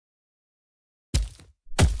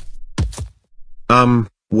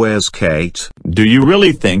Where's Kate? Do you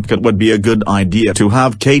really think it would be a good idea to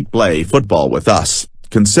have Kate play football with us,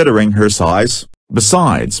 considering her size?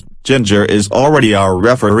 Besides, Ginger is already our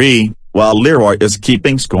referee, while Leroy is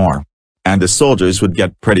keeping score. And the soldiers would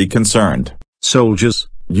get pretty concerned. Soldiers?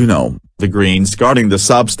 You know, the greens guarding the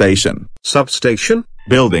substation. Substation?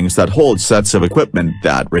 Buildings that hold sets of equipment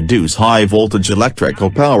that reduce high-voltage electrical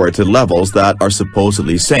power to levels that are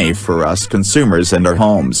supposedly safe for us consumers and our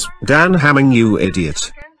homes. Dan Hamming, you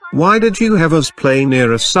idiot. Why did you have us play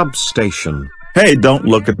near a substation? Hey, don't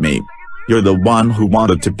look at me. You're the one who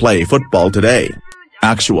wanted to play football today.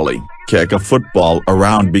 Actually, kick a football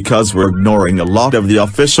around because we're ignoring a lot of the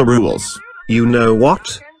official rules. You know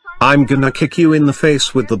what? I'm gonna kick you in the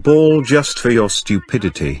face with the ball just for your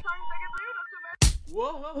stupidity.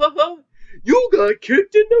 You got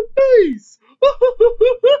kicked in the face!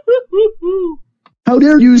 How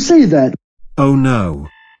dare you say that? Oh no.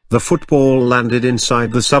 The football landed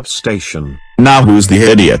inside the substation. Now who's the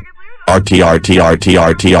idiot? RT.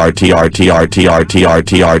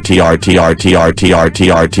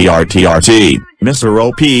 Mr.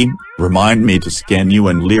 OP, remind me to scan you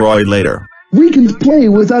and Leroy later. We can play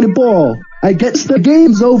without a ball. I guess the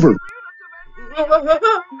game's over.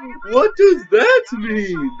 What does that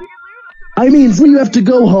mean? I mean, we have to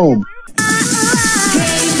go home.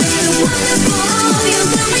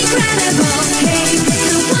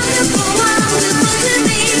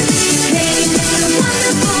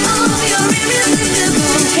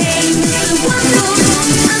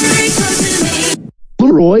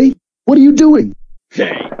 Leroy, what are you doing?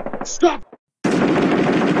 Hey, stop!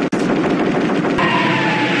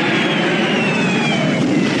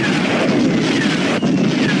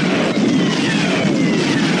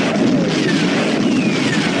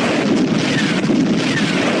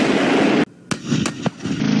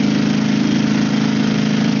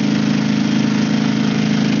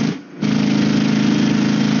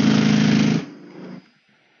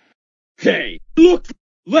 Hey, look!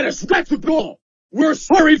 Let us get the goal! We're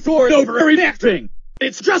sorry for overreacting!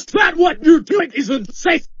 It's just that what you're doing isn't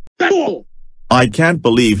safe at all! I can't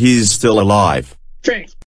believe he's still alive.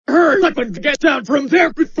 Change! Hurry up and get down from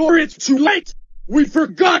there before it's too late! We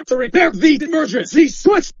forgot to repair the emergency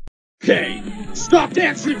switch! Hey, stop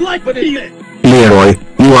dancing like an idiot! Leroy,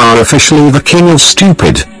 you are officially the king of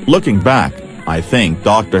stupid. Looking back, I think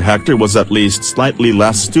Dr. Hector was at least slightly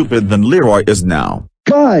less stupid than Leroy is now.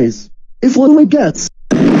 Guys, if Leroy gets...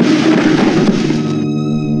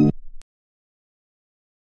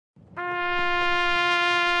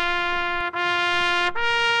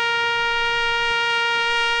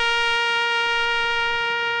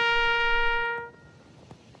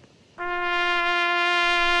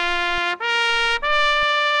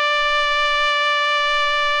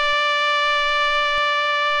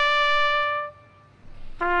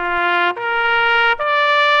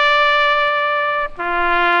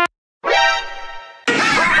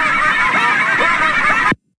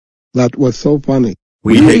 That was so funny.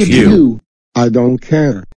 We hate you. I don't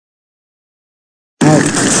care.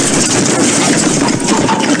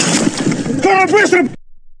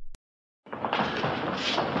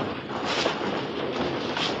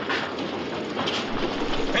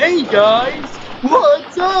 Hey guys,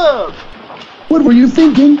 what's up? What were you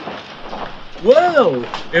thinking? Well,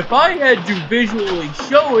 if I had to visually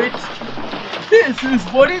show it, this is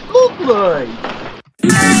what it looked like.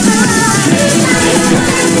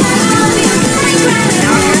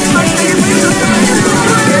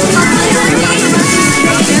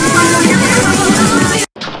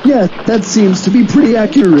 Yeah, that seems to be pretty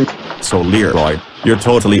accurate. So Leroy, you're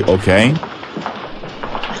totally okay? You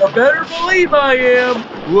better believe I am.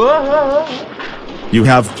 Whoa. You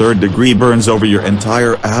have third-degree burns over your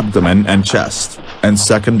entire abdomen and chest, and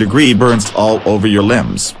second-degree burns all over your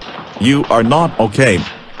limbs. You are not okay.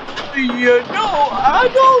 You know, I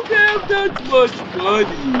don't have that much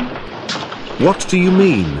money. What do you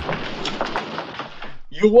mean?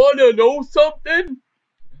 You wanna know something?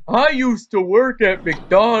 I used to work at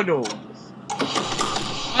McDonald's.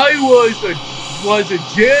 I was a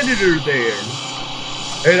janitor there,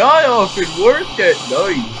 and I often worked at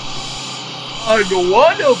night. On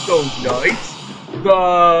one of those nights,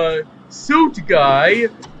 the suit guy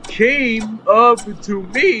came up to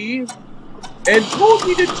me and told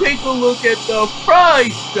me to take a look at the fry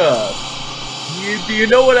stuff. Do you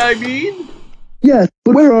know what I mean? Yeah,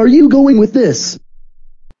 but where are you going with this?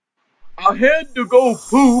 I had to go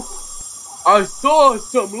poop. I saw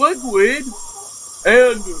some liquid,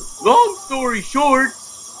 and long story short,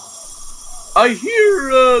 I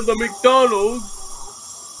hear the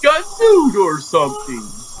McDonald's got sued or something.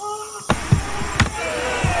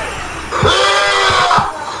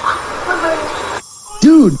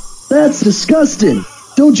 Dude, that's disgusting.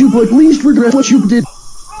 Don't you at least regret what you did?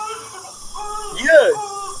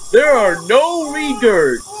 Yes, there are no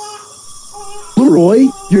regrets. Leroy,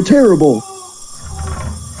 you're terrible.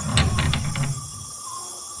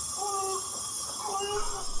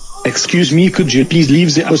 Excuse me, could you please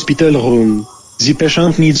leave the hospital room? The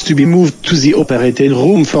patient needs to be moved to the operating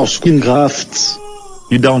room for skin grafts.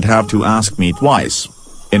 You don't have to ask me twice.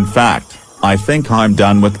 In fact, I think I'm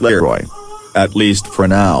done with Leroy. At least for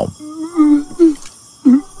now.